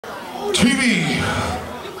TV,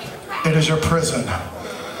 it is your prison.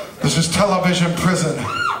 This is television prison.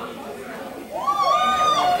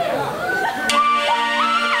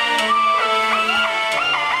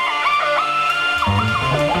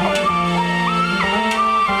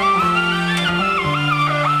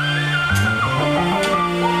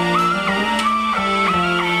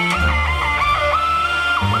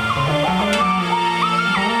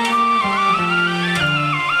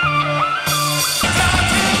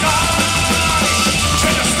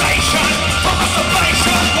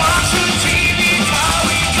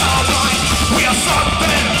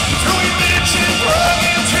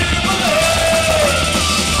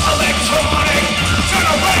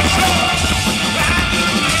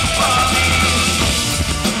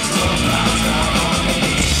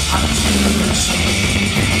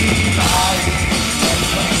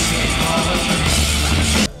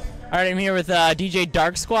 All right, I'm here with DJ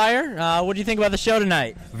Darksquire. What do you think about the show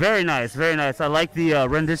tonight? Very nice, very nice. I like the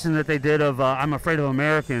rendition that they did of I'm Afraid of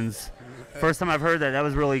Americans. First time I've heard that. That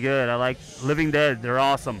was really good. I like Living Dead. They're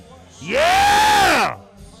awesome. Yeah!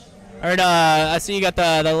 All right, I see you got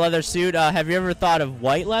the leather suit. Have you ever thought of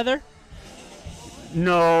white leather?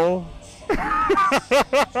 No.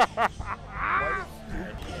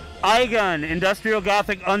 IGUN, Industrial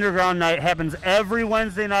Gothic Underground Night, happens every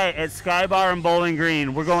Wednesday night at Sky Bar in Bowling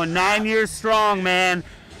Green. We're going 9 years strong, man.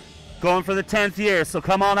 Going for the 10th year, so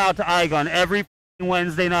come on out to IGUN every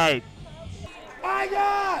Wednesday night.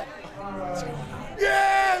 IGUN!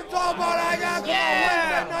 Yeah, it's all about IGUN.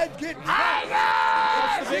 Yeah! Night getting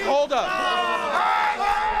IGUN! What's the big holdup?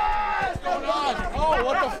 What's going on? Oh,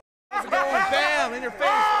 what the f is going? Bam! In your face!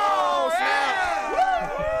 Oh, snap!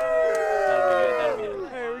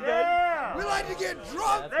 We like to get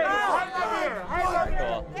drunk.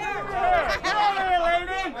 Cool.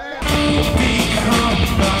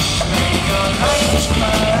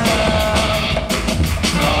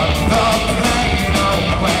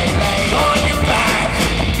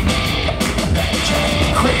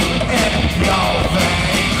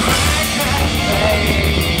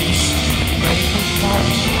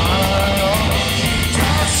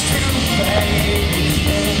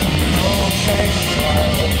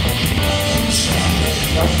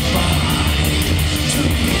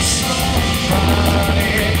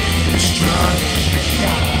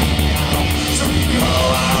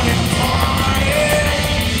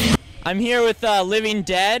 I'm here with Living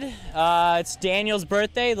Dead. It's Daniel's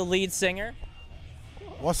birthday, the lead singer.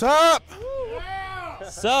 What's up?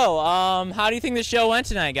 So, how do you think the show went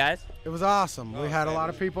tonight, guys? It was awesome. We had a lot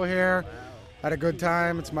of people here. Had a good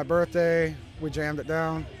time. It's my birthday. We jammed it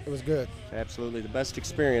down. It was good. Absolutely the best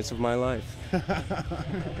experience of my life.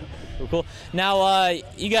 Cool. Now,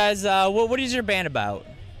 you guys, what is your band about?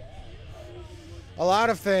 A lot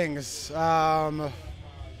of things.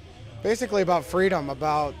 Basically about freedom,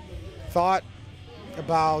 about thought,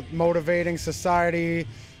 about motivating society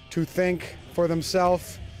to think for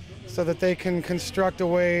themselves so that they can construct a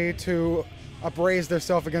way to upraise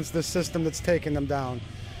themselves against this system that's taking them down.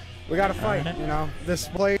 We got to fight, you know. This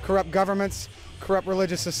place, corrupt governments, corrupt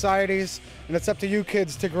religious societies, and it's up to you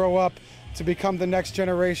kids to grow up to become the next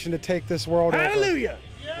generation to take this world over. Hallelujah!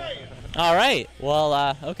 All right.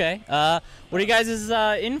 Well, okay. What are you guys'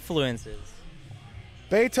 influences?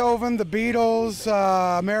 Beethoven, the Beatles,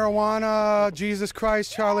 marijuana, Jesus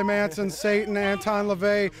Christ, Charlie Manson, Satan, Anton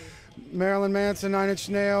LaVey, Marilyn Manson, Nine Inch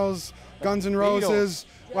Nails, Guns N' Roses.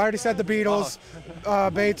 Well, I already said the Beatles.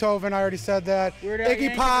 Beethoven, I already said that.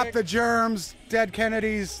 Iggy Pop, the Germs, Dead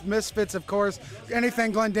Kennedys, Misfits, of course.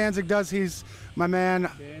 Anything Glenn Danzig does, he's my man.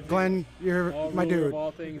 Glenn, you're my dude.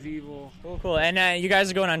 All things evil. Cool, cool. And you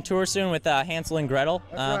guys are going on tour soon with Hansel and Gretel.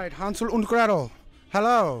 That's right, Hansel und Gretel.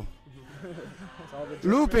 Hello.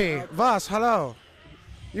 Loopy, was, hello.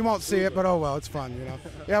 You won't see it, but oh well, it's fun, you know.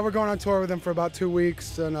 Yeah, we're going on tour with them for about 2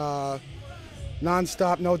 weeks and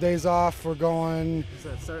non-stop, no days off. We're going. Is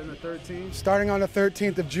that starting the 13th? Starting on the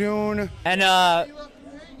 13th of June. And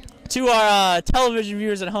to our television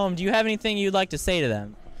viewers at home, do you have anything you'd like to say to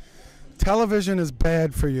them? Television is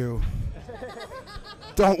bad for you.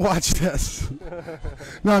 Don't watch this.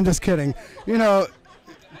 No, I'm just kidding. You know,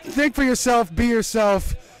 think for yourself, be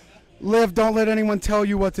yourself. Live, don't let anyone tell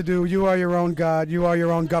you what to do. You are your own God. You are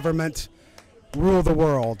your own government. Rule the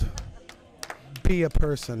world. Be a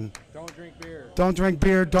person. Don't drink beer. Don't drink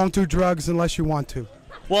beer. Don't do drugs unless you want to.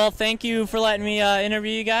 Well, thank you for letting me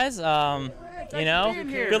interview you guys. You know,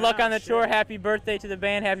 good luck on the tour. Happy birthday to the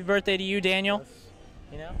band. Happy birthday to you, Daniel.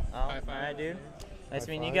 You know, all right, dude. Nice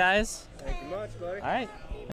meeting you guys. Thank you much, buddy. All right.